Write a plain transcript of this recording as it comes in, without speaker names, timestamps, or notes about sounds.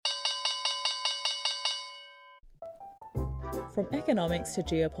From economics to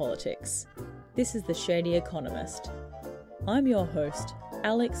geopolitics, this is The Shady Economist. I'm your host,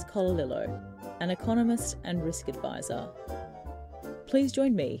 Alex Colalillo, an economist and risk advisor. Please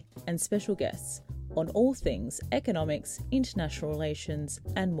join me and special guests on all things economics, international relations,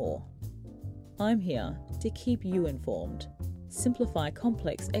 and more. I'm here to keep you informed, simplify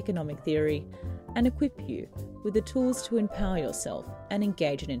complex economic theory, and equip you with the tools to empower yourself and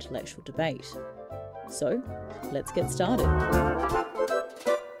engage in intellectual debate. So, let's get started.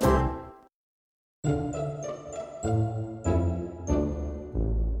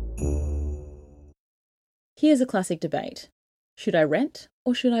 Here's a classic debate. Should I rent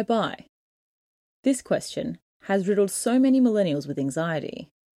or should I buy? This question has riddled so many millennials with anxiety.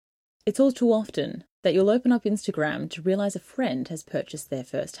 It's all too often that you'll open up Instagram to realise a friend has purchased their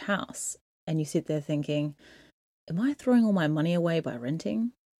first house, and you sit there thinking, am I throwing all my money away by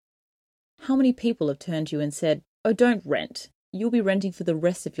renting? How many people have turned to you and said, oh, don't rent. You'll be renting for the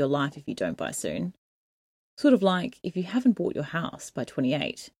rest of your life if you don't buy soon. Sort of like if you haven't bought your house by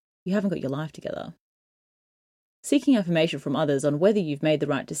 28, you haven't got your life together. Seeking affirmation from others on whether you've made the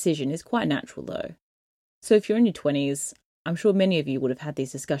right decision is quite natural though. So if you're in your 20s, I'm sure many of you would have had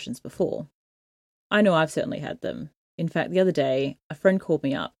these discussions before. I know I've certainly had them. In fact, the other day, a friend called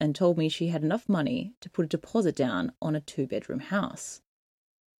me up and told me she had enough money to put a deposit down on a 2-bedroom house.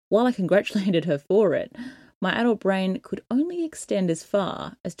 While I congratulated her for it, my adult brain could only extend as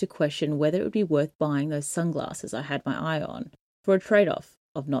far as to question whether it would be worth buying those sunglasses I had my eye on for a trade-off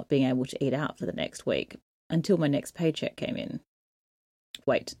of not being able to eat out for the next week until my next paycheck came in.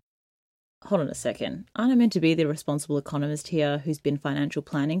 Wait, hold on a second. Aren't I meant to be the responsible economist here who's been financial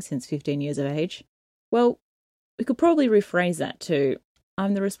planning since 15 years of age? Well, we could probably rephrase that to,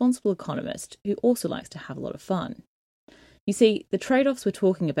 I'm the responsible economist who also likes to have a lot of fun. You see, the trade-offs we're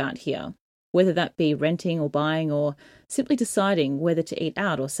talking about here, whether that be renting or buying or simply deciding whether to eat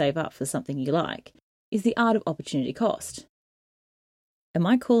out or save up for something you like, is the art of opportunity cost. Am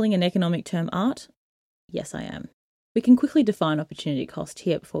I calling an economic term art? Yes, I am. We can quickly define opportunity cost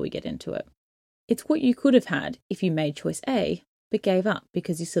here before we get into it. It's what you could have had if you made choice A, but gave up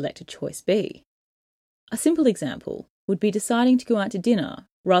because you selected choice B. A simple example would be deciding to go out to dinner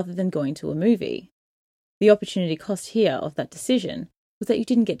rather than going to a movie. The opportunity cost here of that decision was that you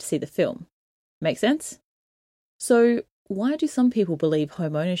didn't get to see the film. Make sense? So, why do some people believe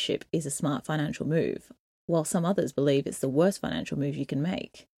home ownership is a smart financial move, while some others believe it's the worst financial move you can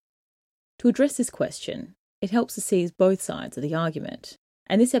make? To address this question, it helps to seize both sides of the argument.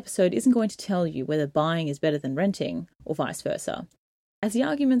 And this episode isn't going to tell you whether buying is better than renting, or vice versa, as the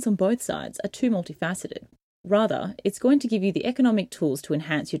arguments on both sides are too multifaceted. Rather, it's going to give you the economic tools to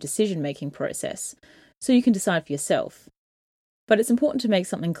enhance your decision-making process, so you can decide for yourself. But it's important to make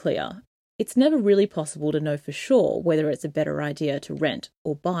something clear. It's never really possible to know for sure whether it's a better idea to rent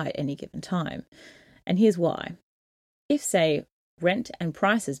or buy at any given time. And here's why. If, say, rent and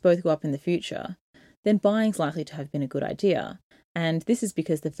prices both go up in the future, then buying's likely to have been a good idea. And this is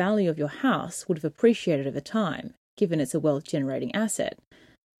because the value of your house would have appreciated over time, given it's a wealth-generating asset,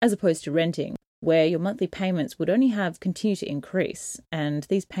 as opposed to renting, where your monthly payments would only have continued to increase, and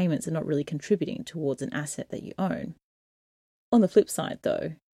these payments are not really contributing towards an asset that you own. On the flip side,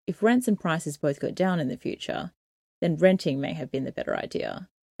 though, if rents and prices both go down in the future, then renting may have been the better idea,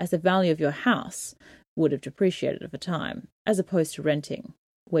 as the value of your house would have depreciated over time, as opposed to renting,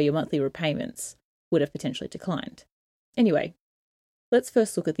 where your monthly repayments would have potentially declined. Anyway, let's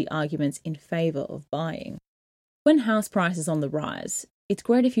first look at the arguments in favour of buying. When house prices are on the rise, it's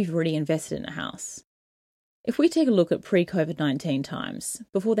great if you've already invested in a house. If we take a look at pre-COVID-19 times,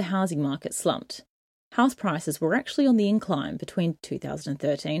 before the housing market slumped, house prices were actually on the incline between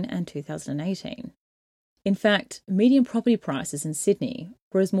 2013 and 2018. In fact, median property prices in Sydney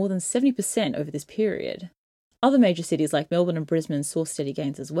rose more than 70% over this period. Other major cities like Melbourne and Brisbane saw steady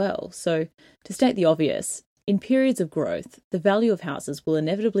gains as well, so to state the obvious, in periods of growth, the value of houses will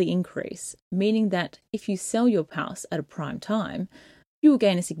inevitably increase, meaning that if you sell your house at a prime time, you will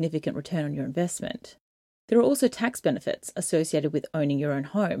gain a significant return on your investment. There are also tax benefits associated with owning your own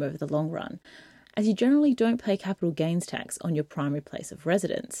home over the long run, as you generally don't pay capital gains tax on your primary place of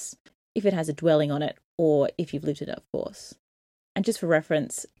residence, if it has a dwelling on it or if you've lived it, of course. And just for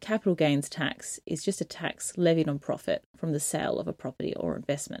reference, capital gains tax is just a tax levied on profit from the sale of a property or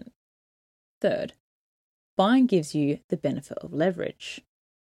investment. Third, buying gives you the benefit of leverage.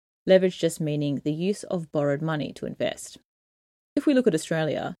 Leverage just meaning the use of borrowed money to invest. If we look at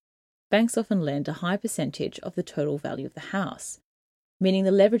Australia, banks often lend a high percentage of the total value of the house, meaning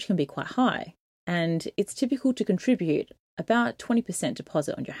the leverage can be quite high, and it's typical to contribute about 20%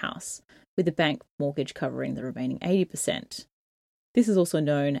 deposit on your house, with the bank mortgage covering the remaining 80%. This is also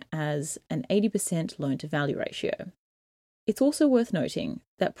known as an 80% loan-to-value ratio. It's also worth noting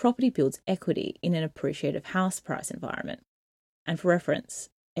that property builds equity in an appreciative house price environment. And for reference,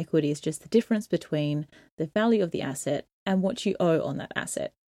 equity is just the difference between the value of the asset and what you owe on that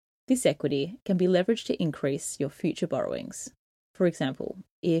asset. This equity can be leveraged to increase your future borrowings. For example,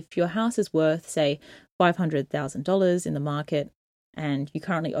 if your house is worth, say, $500,000 in the market and you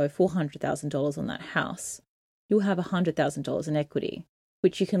currently owe $400,000 on that house, you'll have $100,000 in equity,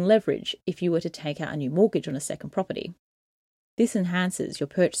 which you can leverage if you were to take out a new mortgage on a second property. This enhances your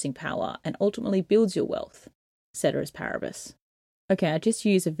purchasing power and ultimately builds your wealth, ceteris paribus. Okay, I just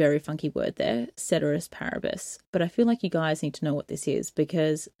used a very funky word there, ceteris paribus, but I feel like you guys need to know what this is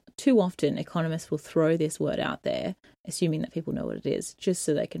because too often economists will throw this word out there, assuming that people know what it is, just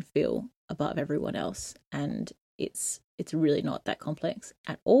so they can feel above everyone else. And it's really not that complex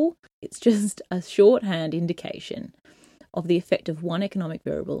at all. It's just a shorthand indication of the effect of one economic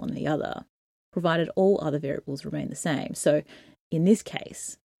variable on the other, provided all other variables remain the same. So in this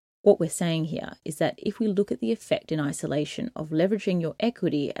case, what we're saying here is that if we look at the effect in isolation of leveraging your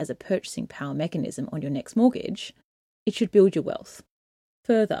equity as a purchasing power mechanism on your next mortgage, it should build your wealth.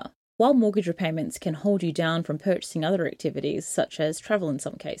 Further, while mortgage repayments can hold you down from purchasing other activities, such as travel in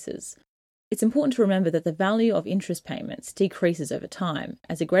some cases, it's important to remember that the value of interest payments decreases over time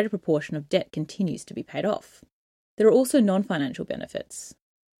as a greater proportion of debt continues to be paid off. There are also non-financial benefits.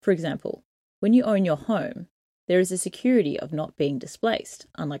 For example, when you own your home, there is a security of not being displaced,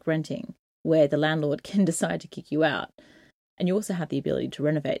 unlike renting, where the landlord can decide to kick you out, and you also have the ability to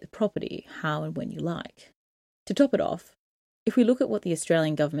renovate the property how and when you like. To top it off, if we look at what the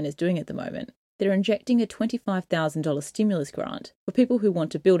Australian government is doing at the moment, they're injecting a $25,000 stimulus grant for people who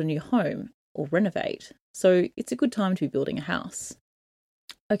want to build a new home or renovate, so it's a good time to be building a house.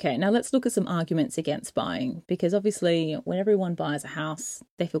 Okay, now let's look at some arguments against buying, because obviously when everyone buys a house,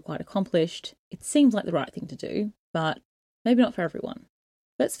 they feel quite accomplished. It seems like the right thing to do, but maybe not for everyone.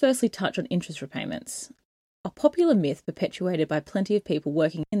 Let's firstly touch on interest repayments. A popular myth perpetuated by plenty of people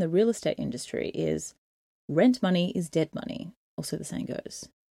working in the real estate industry is rent money is dead money, or so the saying goes.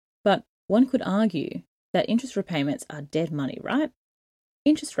 But one could argue that interest repayments are dead money, right?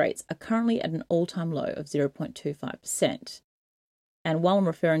 Interest rates are currently at an all-time low of 0.25%. And while I'm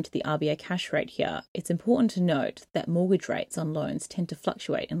referring to the RBA cash rate here, it's important to note that mortgage rates on loans tend to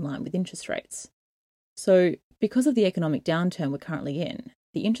fluctuate in line with interest rates. So, because of the economic downturn we're currently in,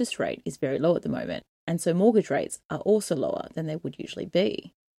 the interest rate is very low at the moment, and so mortgage rates are also lower than they would usually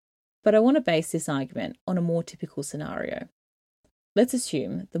be. But I want to base this argument on a more typical scenario. Let's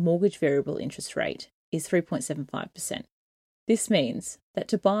assume the mortgage variable interest rate is 3.75%. This means that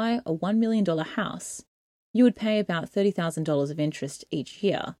to buy a $1 million house, you would pay about $30,000 of interest each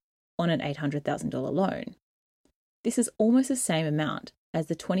year on an $800,000 loan. This is almost the same amount as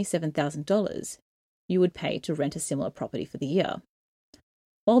the $27,000 you would pay to rent a similar property for the year.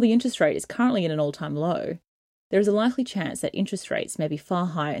 While the interest rate is currently at an all-time low, there is a likely chance that interest rates may be far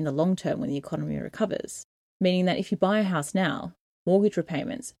higher in the long term when the economy recovers, meaning that if you buy a house now, mortgage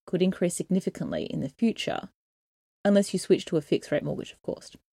repayments could increase significantly in the future, unless you switch to a fixed-rate mortgage, of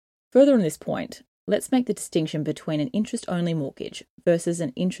course. Further on this point, let's make the distinction between an interest-only mortgage versus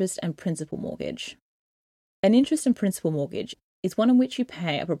an interest and principal mortgage. An interest and principal mortgage is one in which you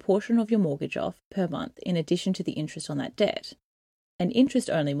pay a proportion of your mortgage off per month in addition to the interest on that debt. An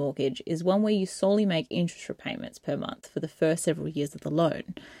interest-only mortgage is one where you solely make interest repayments per month for the first several years of the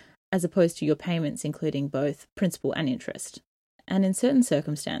loan, as opposed to your payments including both principal and interest. And in certain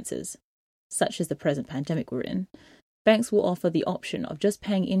circumstances, such as the present pandemic we're in, banks will offer the option of just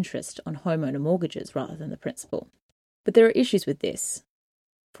paying interest on homeowner mortgages rather than the principal. But there are issues with this.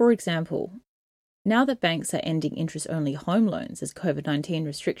 For example, now that banks are ending interest-only home loans as COVID-19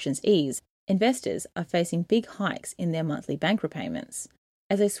 restrictions ease, investors are facing big hikes in their monthly bank repayments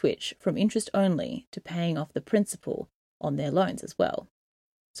as they switch from interest-only to paying off the principal on their loans as well.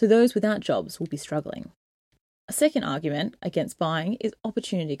 So those without jobs will be struggling. A second argument against buying is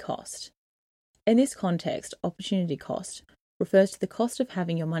opportunity cost. In this context, opportunity cost refers to the cost of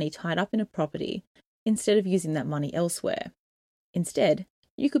having your money tied up in a property instead of using that money elsewhere. Instead,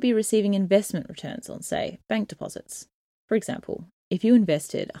 you could be receiving investment returns on, say, bank deposits. For example, if you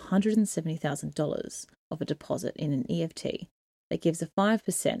invested $170,000 of a deposit in an EFT that gives a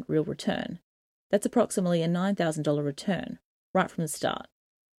 5% real return, that's approximately a $9,000 return right from the start,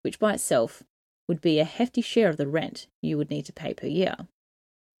 which by itself would be a hefty share of the rent you would need to pay per year.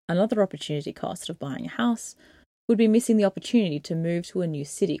 Another opportunity cost of buying a house would be missing the opportunity to move to a new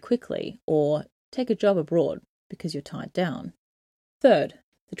city quickly or take a job abroad because you're tied down. Third,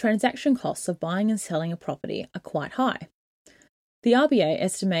 the transaction costs of buying and selling a property are quite high. The RBA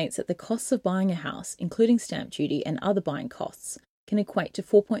estimates that the costs of buying a house, including stamp duty and other buying costs, can equate to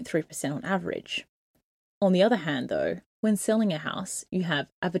 4.3% on average. On the other hand, though, when selling a house, you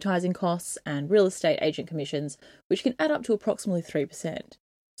have advertising costs and real estate agent commissions, which can add up to approximately 3%.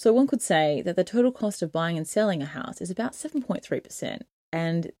 So one could say that the total cost of buying and selling a house is about 7.3%,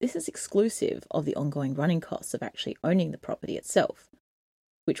 and this is exclusive of the ongoing running costs of actually owning the property itself,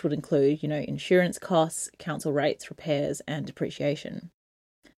 which would include, insurance costs, council rates, repairs, and depreciation.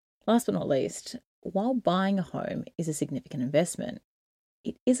 Last but not least, while buying a home is a significant investment,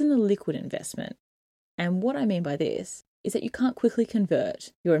 it isn't a liquid investment. And what I mean by this is that you can't quickly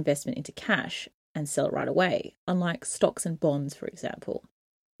convert your investment into cash and sell it right away, unlike stocks and bonds, for example.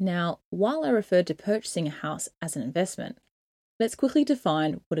 Now, while I referred to purchasing a house as an investment, let's quickly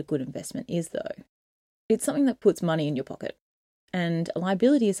define what a good investment is, though. It's something that puts money in your pocket, and a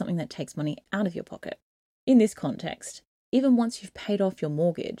liability is something that takes money out of your pocket. In this context, even once you've paid off your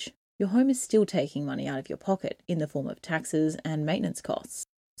mortgage, your home is still taking money out of your pocket in the form of taxes and maintenance costs.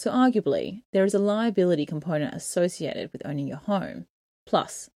 So arguably, there is a liability component associated with owning your home.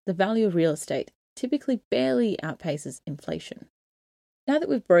 Plus, the value of real estate typically barely outpaces inflation. Now that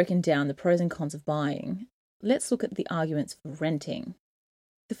we've broken down the pros and cons of buying, let's look at the arguments for renting.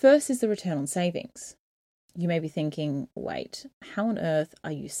 The first is the return on savings. You may be thinking, wait, how on earth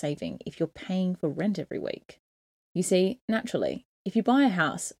are you saving if you're paying for rent every week? You see, naturally, if you buy a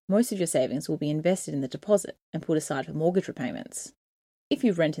house, most of your savings will be invested in the deposit and put aside for mortgage repayments. If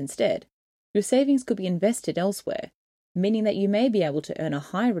you rent instead, your savings could be invested elsewhere, meaning that you may be able to earn a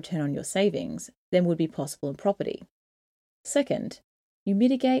higher return on your savings than would be possible in property. Second, you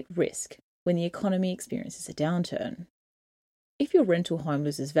mitigate risk when the economy experiences a downturn. If your rental home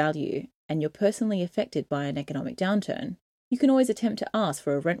loses value and you're personally affected by an economic downturn, you can always attempt to ask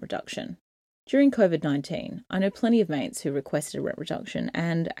for a rent reduction. During COVID-19, I know plenty of mates who requested a rent reduction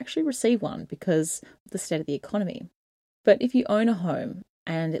and actually received one because of the state of the economy. But if you own a home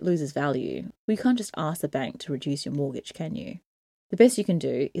and it loses value, well, you can't just ask the bank to reduce your mortgage, can you? The best you can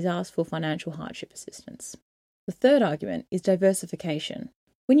do is ask for financial hardship assistance. The third argument is diversification.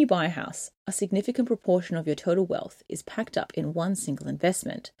 When you buy a house, a significant proportion of your total wealth is packed up in one single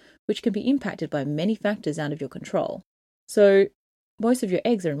investment, which can be impacted by many factors out of your control. So, most of your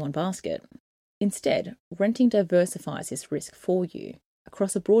eggs are in one basket. Instead, renting diversifies this risk for you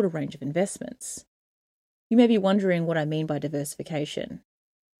across a broader range of investments. You may be wondering what I mean by diversification.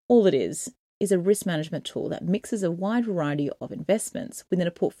 All it is a risk management tool that mixes a wide variety of investments within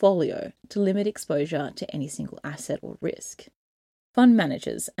a portfolio to limit exposure to any single asset or risk. Fund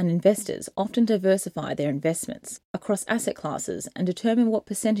managers and investors often diversify their investments across asset classes and determine what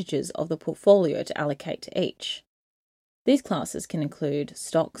percentages of the portfolio to allocate to each. These classes can include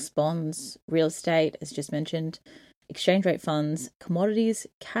stocks, bonds, real estate, as just mentioned, exchange rate funds, commodities,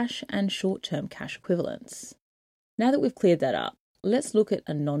 cash, and short-term cash equivalents. Now that we've cleared that up, let's look at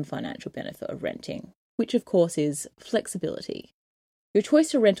a non-financial benefit of renting, which of course is flexibility. Your choice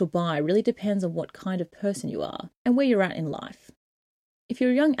to rent or buy really depends on what kind of person you are and where you're at in life. If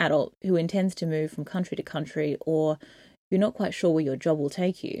you're a young adult who intends to move from country to country, or you're not quite sure where your job will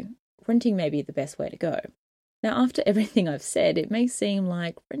take you, renting may be the best way to go. Now, after everything I've said, it may seem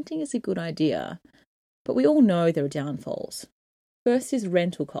like renting is a good idea, but we all know there are downfalls. First is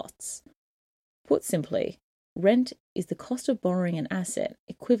rental costs. Put simply, rent is the cost of borrowing an asset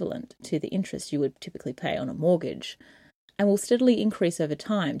equivalent to the interest you would typically pay on a mortgage, and will steadily increase over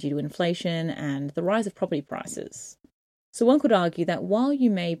time due to inflation and the rise of property prices. So one could argue that while you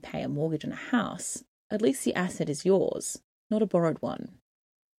may pay a mortgage on a house, at least the asset is yours, not a borrowed one.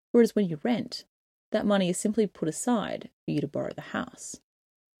 Whereas when you rent, that money is simply put aside for you to borrow the house.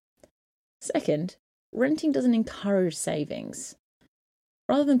 Second, renting doesn't encourage savings.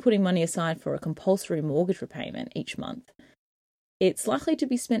 Rather than putting money aside for a compulsory mortgage repayment each month, it's likely to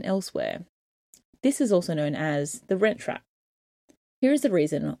be spent elsewhere. This is also known as the rent trap. Here is the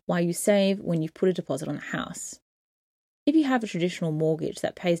reason why you save when you've put a deposit on a house. If you have a traditional mortgage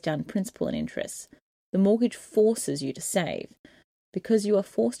that pays down principal and interest, the mortgage forces you to save because you are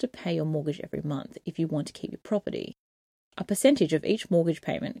forced to pay your mortgage every month if you want to keep your property. A percentage of each mortgage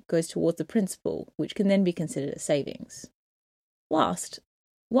payment goes towards the principal, which can then be considered as savings. Last,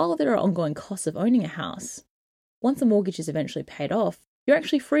 while there are ongoing costs of owning a house, once the mortgage is eventually paid off, you're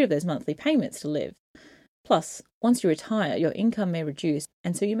actually free of those monthly payments to live. Plus, once you retire, your income may reduce,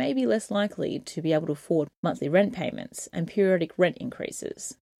 and so you may be less likely to be able to afford monthly rent payments and periodic rent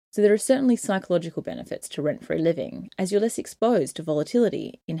increases. So there are certainly psychological benefits to rent-free living, as you're less exposed to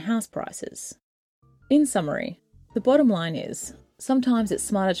volatility in house prices. In summary, the bottom line is, sometimes it's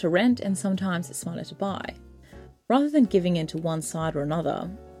smarter to rent and sometimes it's smarter to buy. Rather than giving in to one side or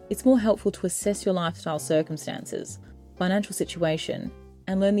another, it's more helpful to assess your lifestyle circumstances, financial situation,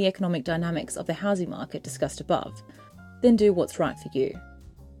 and learn the economic dynamics of the housing market discussed above, then do what's right for you.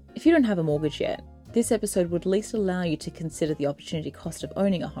 If you don't have a mortgage yet, this episode would at least allow you to consider the opportunity cost of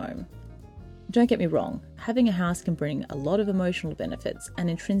owning a home. Don't get me wrong, having a house can bring a lot of emotional benefits and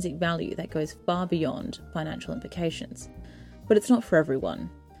intrinsic value that goes far beyond financial implications, but it's not for everyone.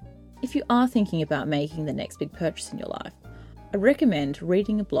 If you are thinking about making the next big purchase in your life, I recommend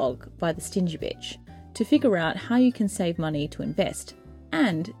reading a blog by The Stingy Bitch to figure out how you can save money to invest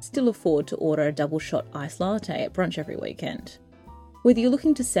and still afford to order a double-shot iced latte at brunch every weekend. Whether you're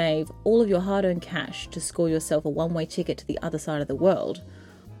looking to save all of your hard-earned cash to score yourself a one-way ticket to the other side of the world,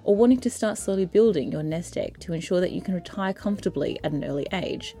 or wanting to start slowly building your nest egg to ensure that you can retire comfortably at an early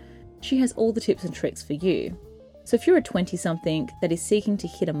age, she has all the tips and tricks for you. So if you're a 20-something that is seeking to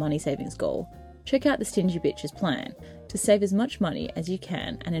hit a money savings goal, check out the Stingy Bitch's plan to save as much money as you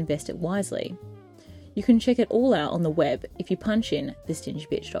can and invest it wisely. You can check it all out on the web if you punch in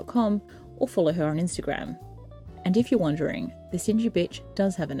thestingybitch.com or follow her on Instagram. And if you're wondering, the Stingy Bitch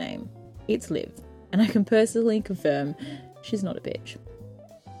does have a name. It's Liv, and I can personally confirm she's not a bitch.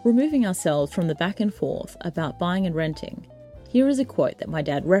 Removing ourselves from the back and forth about buying and renting, here is a quote that my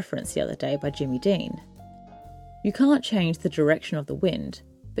dad referenced the other day by Jimmy Dean. You can't change the direction of the wind,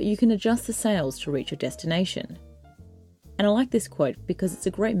 but you can adjust the sails to reach your destination. And I like this quote because it's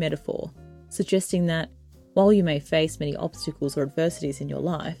a great metaphor, suggesting that while you may face many obstacles or adversities in your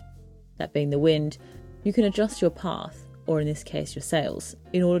life, that being the wind, you can adjust your path, or in this case your sails,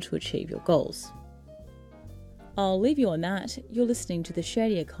 in order to achieve your goals. I'll leave you on that. You're listening to The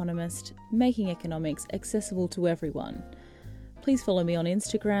Shady Economist, making economics accessible to everyone. Please follow me on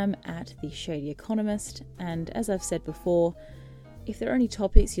Instagram at The Shady Economist, and as I've said before, if there are any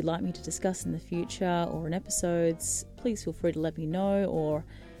topics you'd like me to discuss in the future or in episodes, please feel free to let me know, or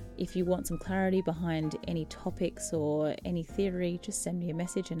if you want some clarity behind any topics or any theory, just send me a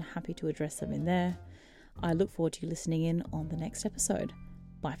message and happy to address them in there. I look forward to you listening in on the next episode.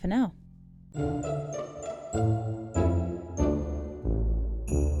 Bye for now.